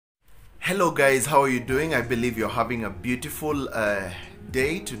Hello guys, how are you doing? I believe you're having a beautiful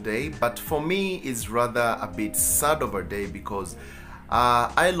day today, but for me it's rather a bit sad of a day because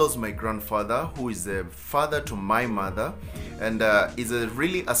I lost my grandfather, who is a father to my mother, and it's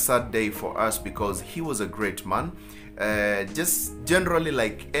really a sad day for us because he was a great man, just generally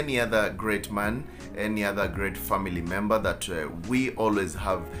like any other great man, any other great family member that we always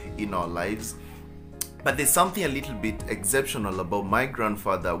have in our lives. But there's something a little bit exceptional about my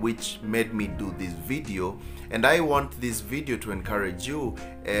grandfather which made me do this video, and I want this video to encourage you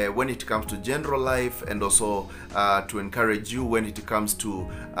when it comes to general life, and also to encourage you when it comes to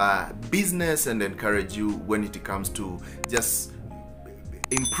business, and encourage you when it comes to just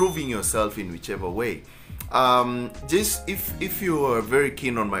improving yourself in whichever way. Just if you are very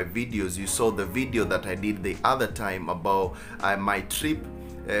keen on my videos, you saw the video that I did the other time about my trip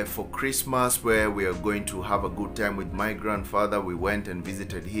for Christmas, where we are going to have a good time with my grandfather. We went and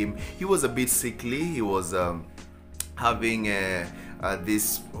visited him. He was a bit sickly. He was having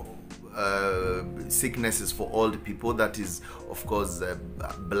this sicknesses for old people, that is of course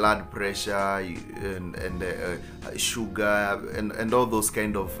blood pressure and sugar and all those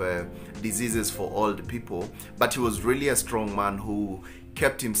kind of diseases for old people. But he was really a strong man who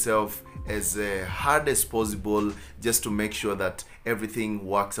kept himself as hard as possible just to make sure that everything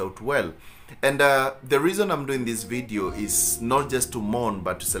works out well. And the reason I'm doing this video is not just to mourn,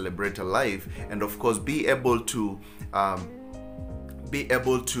 but to celebrate a life, and of course be able to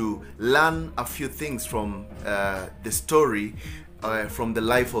learn a few things from the story, from the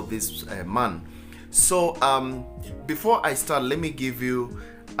life of this man. So before I start, let me give you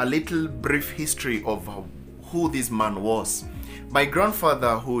a little brief history of who this man was. My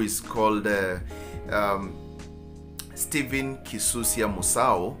grandfather, who is called 𝗕𝗵𝘀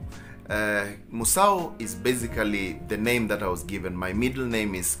𝗬𝗵 is basically the name that I was given. My middle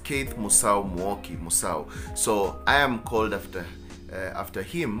name is keithmuoki. So I am called after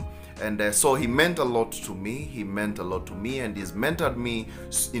him, and so he meant a lot to me. He meant a lot to me, and he's mentored me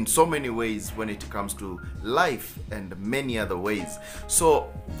in so many ways when it comes to life and many other ways. So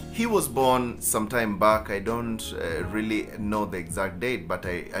he was born some time back. I don't really know the exact date, but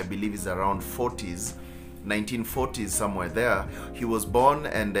I believe it's around 1940s, somewhere there. He was born,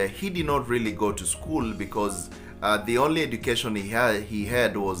 and he did not really go to school because the only education he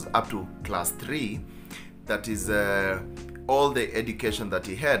had was up to class 3. That is all the education that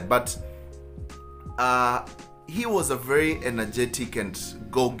he had. But he was a very energetic and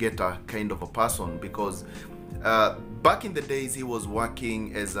go-getter kind of a person, because back in the days he was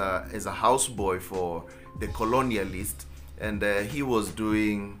working as a houseboy for the colonialist, and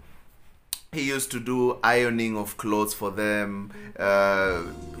he used to do ironing of clothes for them,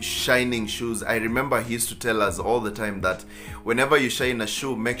 shining shoes. I remember he used to tell us all the time that whenever you shine a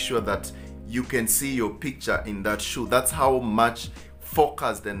shoe, make sure that you can see your picture in that shoe. That's how much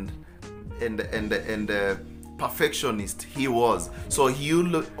focused and perfectionist he was. So he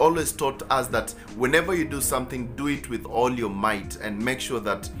always taught us that whenever you do something, do it with all your might and make sure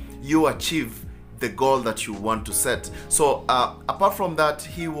that you achieve the goal that you want to set. So apart from that,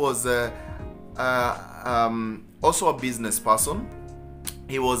 he was also a business person.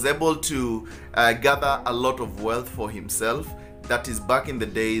 He was able to gather a lot of wealth for himself. That is back in the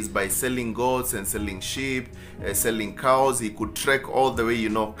days by selling goats and selling sheep, selling cows. He could trek all the way. You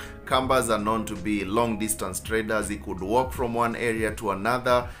know, Kambas are known to be long distance traders. He could walk from one area to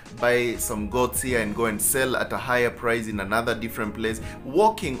another, buy some goats here and go and sell at a higher price in another different place,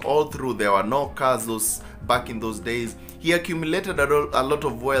 walking all through. There were no cars back in those days. He accumulated a lot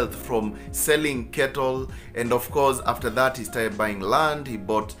of wealth from selling cattle, and of course after that he started buying land. He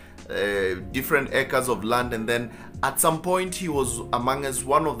bought different acres of land, and then at some point he was among us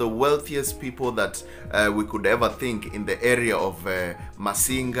one of the wealthiest people that we could ever think in the area of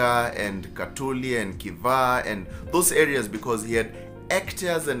Masinga and Katuli and Kiva and those areas, because he had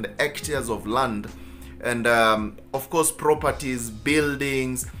hectares and hectares of land, and of course properties,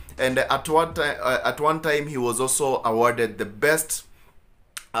 buildings. And at one time he was also awarded the best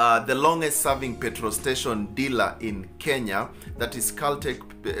the longest serving petrol station dealer in Kenya, that is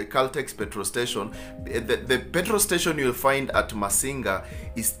Caltex petrol station. The petrol station you'll find at Masinga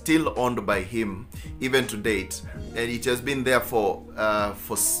is still owned by him even to date, and it has been there for a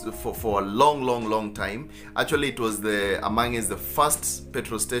long time. Actually, it was among the first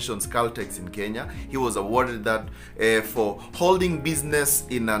petrol stations, Caltex, in Kenya. He was awarded that for holding business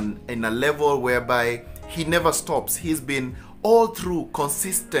in a level whereby he never stops. He's been all through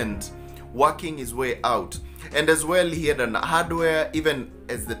consistent, working his way out. And as well, he had an hardware. Even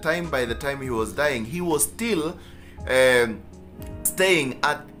by the time he was dying, he was still staying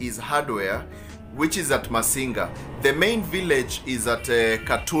at his hardware, which is at Masinga. The main village is at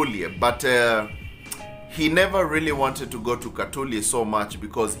Katulye, but he never really wanted to go to Katulye so much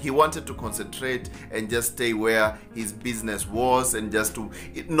because he wanted to concentrate and just stay where his business was, and just to,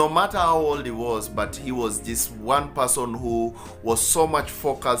 no matter how old he was, but he was just one person who was so much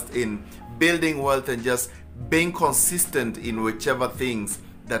focused in building wealth and just being consistent in whichever things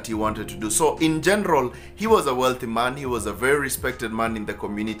that he wanted to do. So in general, he was a wealthy man. He was a very respected man in the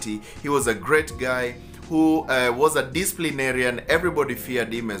community. He was a great guy who was a disciplinarian. Everybody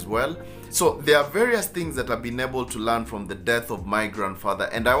feared him as well. So there are various things that I've been able to learn from the death of my grandfather,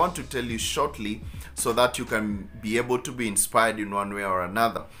 and I want to tell you shortly so that you can be able to be inspired in one way or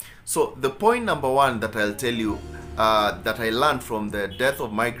another. So the point number one that I'll tell you that I learned from the death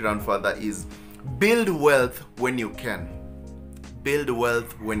of my grandfather is build wealth when you can. Build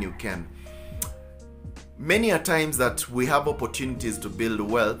wealth when you can. Many a times that we have opportunities to build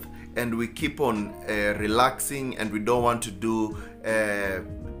wealth and we keep on relaxing, and we don't want to do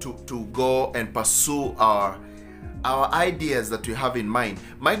to go and pursue our ideas that we have in mind.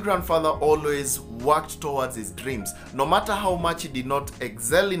 My grandfather always worked towards his dreams, no matter how much he did not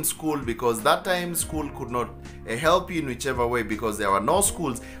excel in school, because that time school could not help you in whichever way because there were no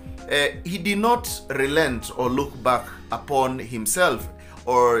schools. He did not relent or look back upon himself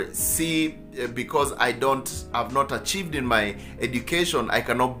or see because I've not achieved in my education, I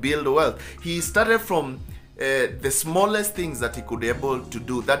cannot build wealth. He started from the smallest things that he could be able to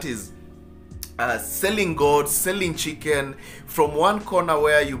do, that is selling goats, selling chicken from one corner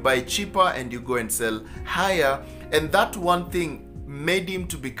where you buy cheaper and you go and sell higher, and that one thing made him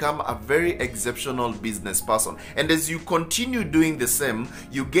to become a very exceptional business person. And as you continue doing the same,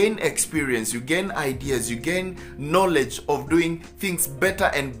 you gain experience, you gain ideas, you gain knowledge of doing things better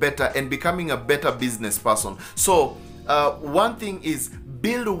and better and becoming a better business person. So one thing is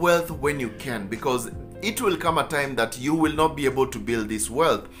build wealth when you can, because it will come a time that you will not be able to build this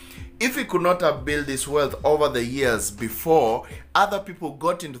wealth. If he could not have built this wealth over the years before other people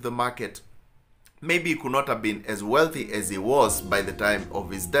got into the market, maybe he could not have been as wealthy as he was by the time of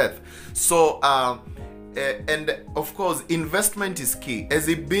his death. So, and of course, investment is key. As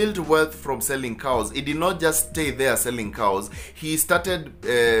he built wealth from selling cows, he did not just stay there selling cows. He started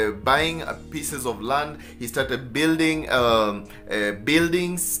buying pieces of land. He started building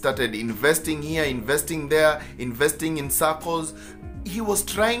buildings, started investing here, investing there, investing in circles. He was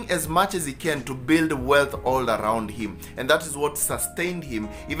trying as much as he can to build wealth all around him, and that is what sustained him.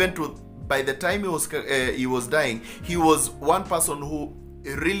 Even to by the time he was dying, he was one person who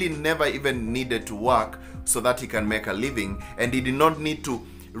really never even needed to work so that he can make a living, and he did not need to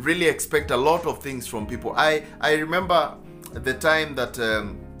really expect a lot of things from people. I remember the time that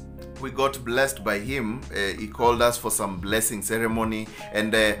we got blessed by him. He called us for some blessing ceremony,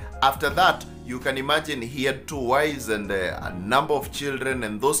 and after that, you can imagine he had 2 wives and a number of children,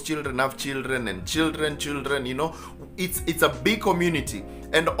 and those children have children and children, you know. It's a big community,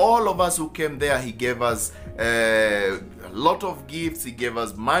 and all of us who came there, he gave us a lot of gifts. He gave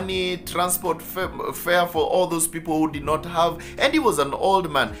us money, transport fare for all those people who did not have, and he was an old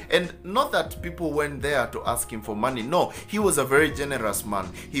man. And not that people went there to ask him for money, no, he was a very generous man.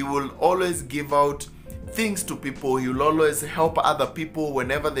 He will always give out things to people. He will always help other people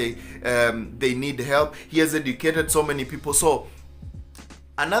whenever they need help. He has educated so many people. So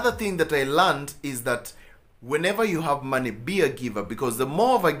another thing that I learned is that whenever you have money, be a giver, because the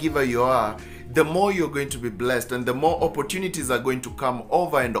more of a giver you are, the more you're going to be blessed, and the more opportunities are going to come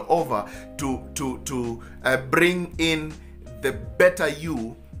over and over to bring in the better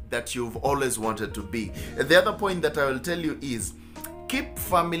you that you've always wanted to be. And the other point that I will tell you is keep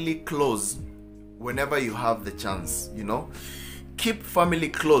family close whenever you have the chance, you know. Keep family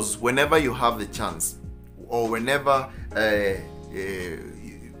close whenever you have the chance, or whenever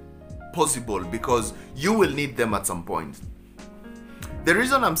possible, because you will need them at some point. The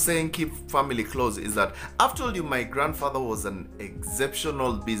reason I'm saying keep family close is that I've told you my grandfather was an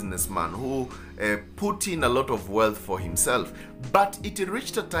exceptional businessman who put in a lot of wealth for himself, but it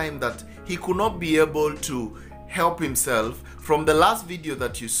reached a time that he could not be able to help himself. From the last video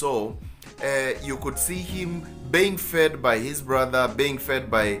that you saw, you could see him being fed by his brother, being fed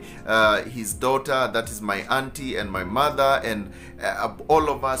by his daughter, that is my auntie, and my mother, and all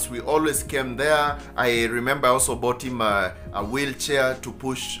of us. We always came there. I remember I also bought him a wheelchair to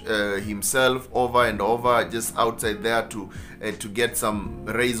push himself over and over just outside there to get some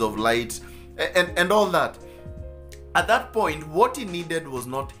rays of light and all that. At that point, what he needed was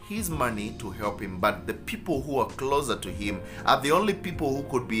not his money to help him, but the people who are closer to him are the only people who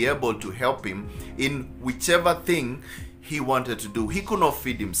could be able to help him in whichever thing he wanted to do. He could not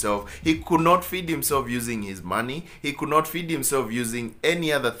feed himself. He could not feed himself using his money. He could not feed himself using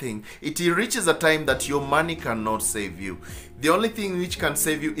any other thing. It reaches a time that your money cannot save you. The only thing which can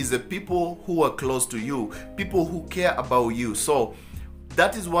save you is the people who are close to you, people who care about you. So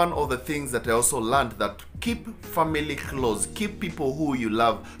that is one of the things that I also learned, that keep family close, keep people who you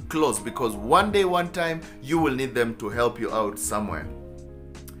love close, because one day, one time, you will need them to help you out somewhere.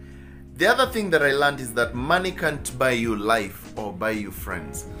 The other thing that I learned is that money can't buy you life or buy you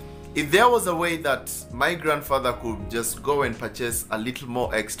friends. If there was a way that my grandfather could just go and purchase a little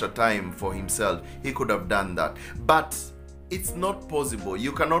more extra time for himself, he could have done that. But it's not possible.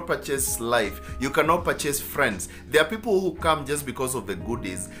 You cannot purchase life. You cannot purchase friends. There are people who come just because of the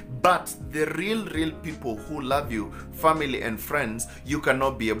goodies, but the real people who love you, family and friends, you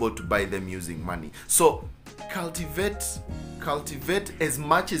cannot be able to buy them using money. So cultivate as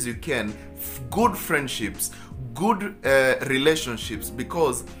much as you can good friendships, good relationships,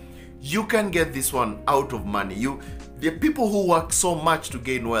 because you can get this one out of money. There are people who work so much to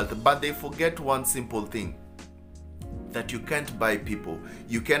gain wealth, but they forget one simple thing, that you can't buy people.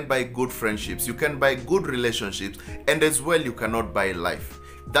 You can buy good friendships, you can buy good relationships, and as well you cannot buy life.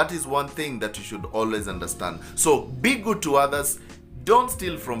 That is one thing that you should always understand. So be good to others. Don't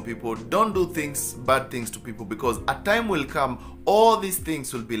steal from people. Don't do bad things to people, because a time will come, all these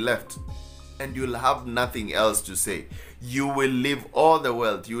things will be left and you'll have nothing else to say. You will leave all the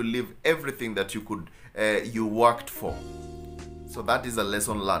wealth, you will leave everything that you worked for. So that is a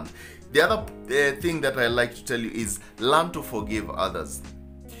lesson learned. The other thing that I like to tell you is learn to forgive others.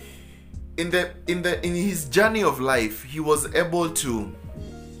 In his journey of life, he was able to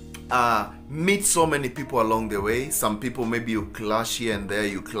meet so many people along the way. Some people maybe you clash here and there,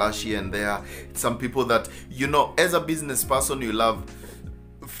 you clash here and there. Some people that, you know, as a business person, you love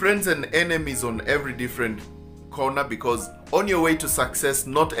friends and enemies on every different corner, because on your way to success,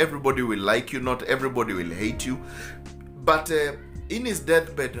 not everybody will like you, not everybody will hate you. But in his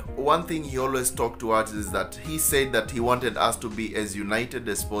deathbed, one thing he always talked to us is that he said that he wanted us to be as united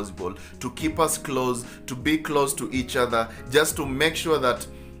as possible, to keep us close, to be close to each other, just to make sure that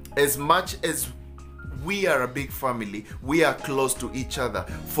as much as we are a big family, we are close to each other.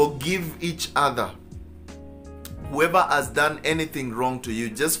 Forgive each other. Whoever has done anything wrong to you,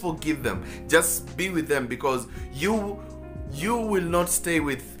 just forgive them. Just be with them, because you will not stay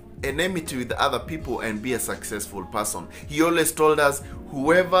with enmity with other people and be a successful person. He always told us,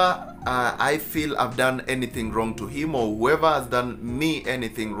 whoever I feel I've done anything wrong to him, or whoever has done me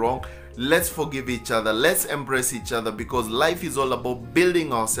anything wrong, let's forgive each other, let's embrace each other, because life is all about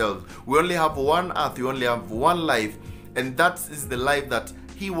building ourselves. We only have one earth, we only have one life, and that is the life that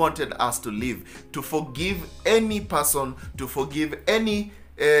he wanted us to live. To forgive any person, to forgive any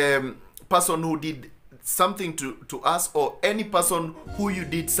person who did something to us, or any person who you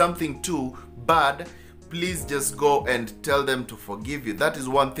did something to bad. Please just go and tell them to forgive you. That is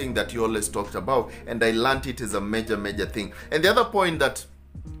one thing that he always talked about, and I learned it as a major thing. And the other point that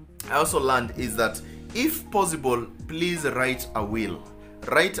I also learned is that, if possible, please write a will.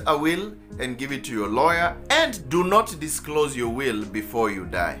 Write a will and give it to your lawyer, and do not disclose your will before you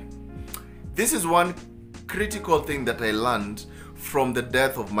die. This is one critical thing that I learned from the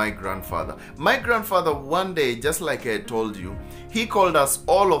death of my grandfather. My grandfather, one day, just like I told you, he called us,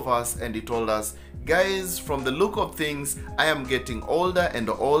 all of us, and he told us, guys, from the look of things, I am getting older and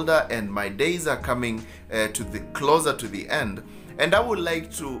older, and my days are coming closer to the end, and I would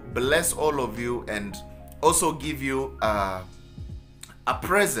like to bless all of you and also give you a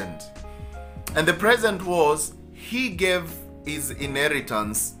present. And the present was, he gave his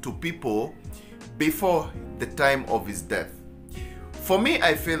inheritance to people before the time of his death. For me,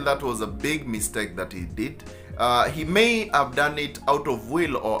 I feel that was a big mistake that he did. He may have done it out of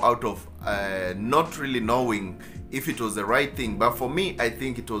will, or out of not really knowing if it was the right thing, but for me, I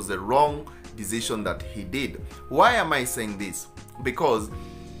think it was the wrong decision that he did. Why am I saying this? Because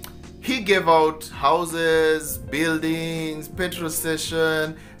he gave out houses, buildings, petrol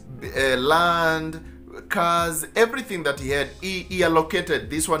station, land, cars, everything that he had. He allocated,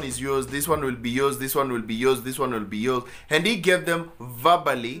 this one is yours, this one will be yours, this one will be yours, this one will be yours, and he gave them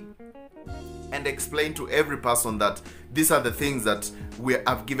verbally and explained to every person that these are the things that we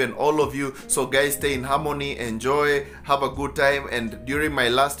have given all of you. So guys, stay in harmony, enjoy, have a good time, and during my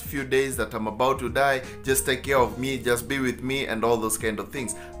last few days that I'm about to die, just take care of me, just be with me, and all those kind of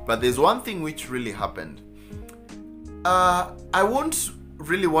things. But there's one thing which really happened. I won't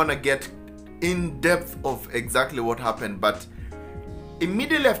really want to get in depth of exactly what happened, but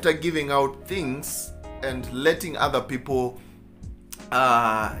immediately after giving out things and letting other people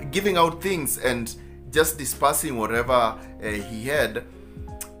giving out things and just dispersing whatever he had,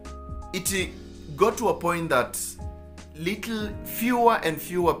 it got to a point that fewer and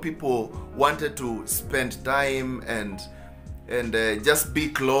fewer people wanted to spend time and just be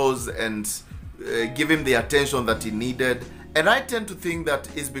close and give him the attention that he needed. And I tend to think that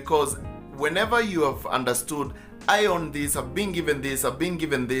is because whenever you have understood, I own this, I've been given this, I've been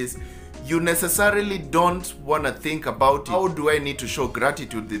given this, you necessarily don't want to think about how do I need to show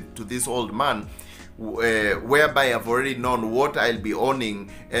gratitude to this old man, whereby I've already known what I'll be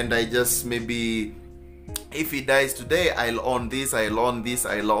owning, and I just maybe, if he dies today, I'll own this, I'll own this,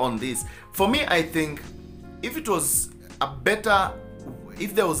 I'll own this. For me, I think if it was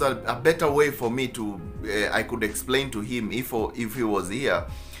if there was a better way for me to, I could explain to him if he was here.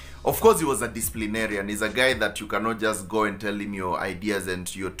 Of course, he was a disciplinarian. He's a guy that you cannot just go and tell him your ideas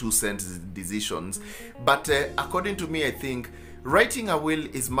and your 2 cents decisions. But according to me, I think writing a will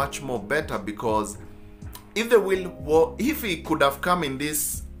is much more better, because if he could have come in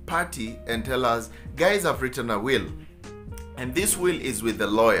this party and tell us, guys, I've written a will, and this will is with the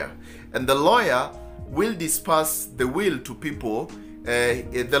lawyer, and the lawyer will disperse the will to people.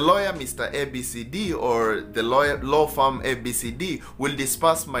 The lawyer, Mr. 𝗕𝗵𝘂, or the law firm 𝗕𝗵𝘂, will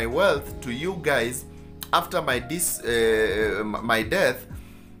disperse my wealth to you guys after my death.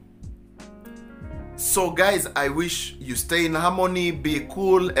 So guys, I wish you stay in harmony, be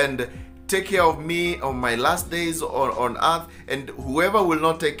cool, and take care of me on my last days on earth, and whoever will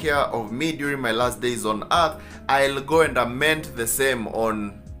not take care of me during my last days on earth, I'll go and amend the same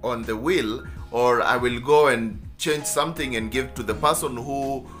on the will, or I will go and change something and give to the person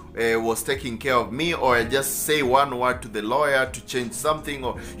who was taking care of me, or I just say one word to the lawyer to change something,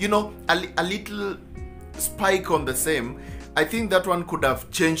 or a little spike on the same. I think that one could have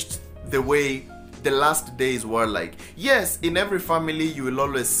changed the way the last days were like. Yes, in every family you will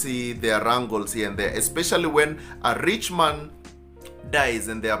always see their wrangles here and there, especially when a rich man dies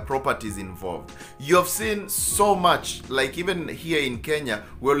and there are properties involved. You have seen so much, like even here in Kenya,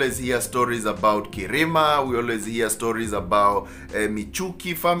 we always hear stories about Kirima, we always hear stories about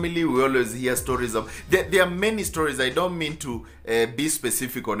Michuki family, we always hear stories of, there are many stories. I don't mean to be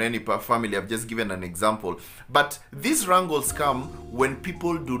specific on any family, I've just given an example. But these wrangles come when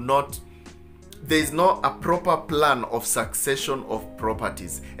people do not, there is not a proper plan of succession of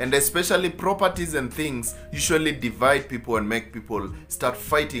properties, and especially properties and things usually divide people and make people start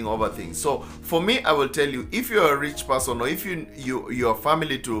fighting over things. So for me, I will tell you, if you're a rich person, or if you're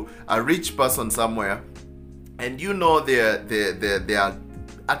family to a rich person somewhere, and you know they are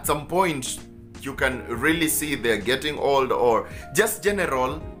at some point you can really see they're getting old, or just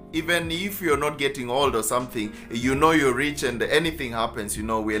general, even if you're not getting old or something, you're rich and anything happens,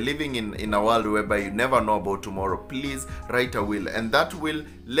 we're living in a world whereby you never know about tomorrow. Please write a will, and that will,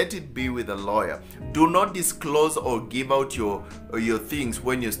 let it be with a lawyer. Do not disclose or give out your things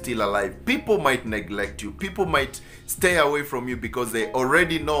when you're still alive. People might neglect you, people might stay away from you because they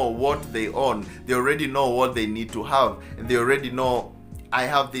already know what they own, they already know what they need to have, and they already know, I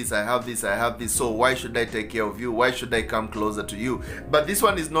have this, I have this, I have this, so why should I take care of you? Why should I come closer to you? But this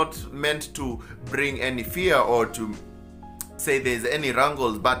one is not meant to bring any fear or to say there's any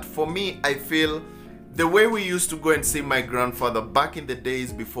wrangles. But for me, I feel the way we used to go and see my grandfather back in the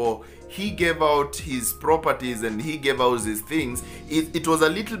days before he gave out his properties and he gave out his things, it was a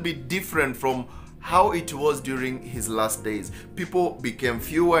little bit different from how it was during his last days. People became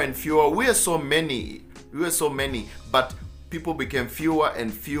fewer and fewer. We were so many, but people became fewer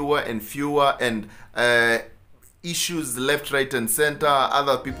and fewer and fewer, and issues left, right, and center.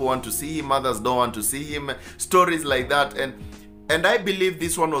 Other people want to see him, others don't want to see him. Stories like that, and I believe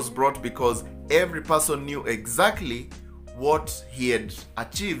this one was brought because every person knew exactly what he had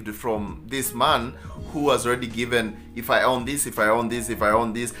achieved from this man who was already given. If I own this, if I own this, if I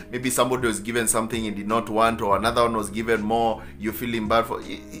own this, maybe somebody was given something he did not want, or another one was given more. You're feeling bad for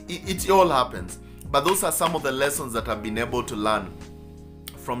it. It all happens. But those are some of the lessons that I've been able to learn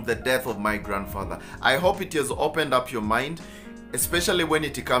from the death of my grandfather. I hope it has opened up your mind, especially when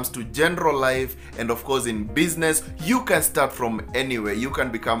it comes to general life, and of course in business. You can start from anywhere. You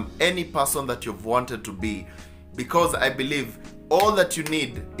can become any person that you've wanted to be, because I believe all that you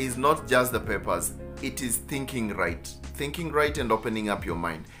need is not just the papers. It is thinking right and opening up your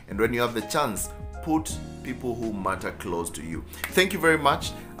mind. And when you have the chance, put people who matter close to you. Thank you very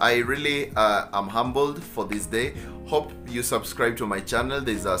much. I really am humbled for this day. Hope you subscribe to my channel.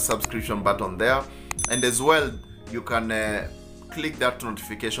 There's a subscription button there, and as well you can click that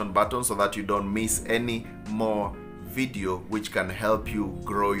notification button so that you don't miss any more video which can help you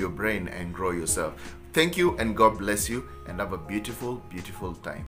grow your brain and grow yourself. Thank you, and God bless you, and have a beautiful time.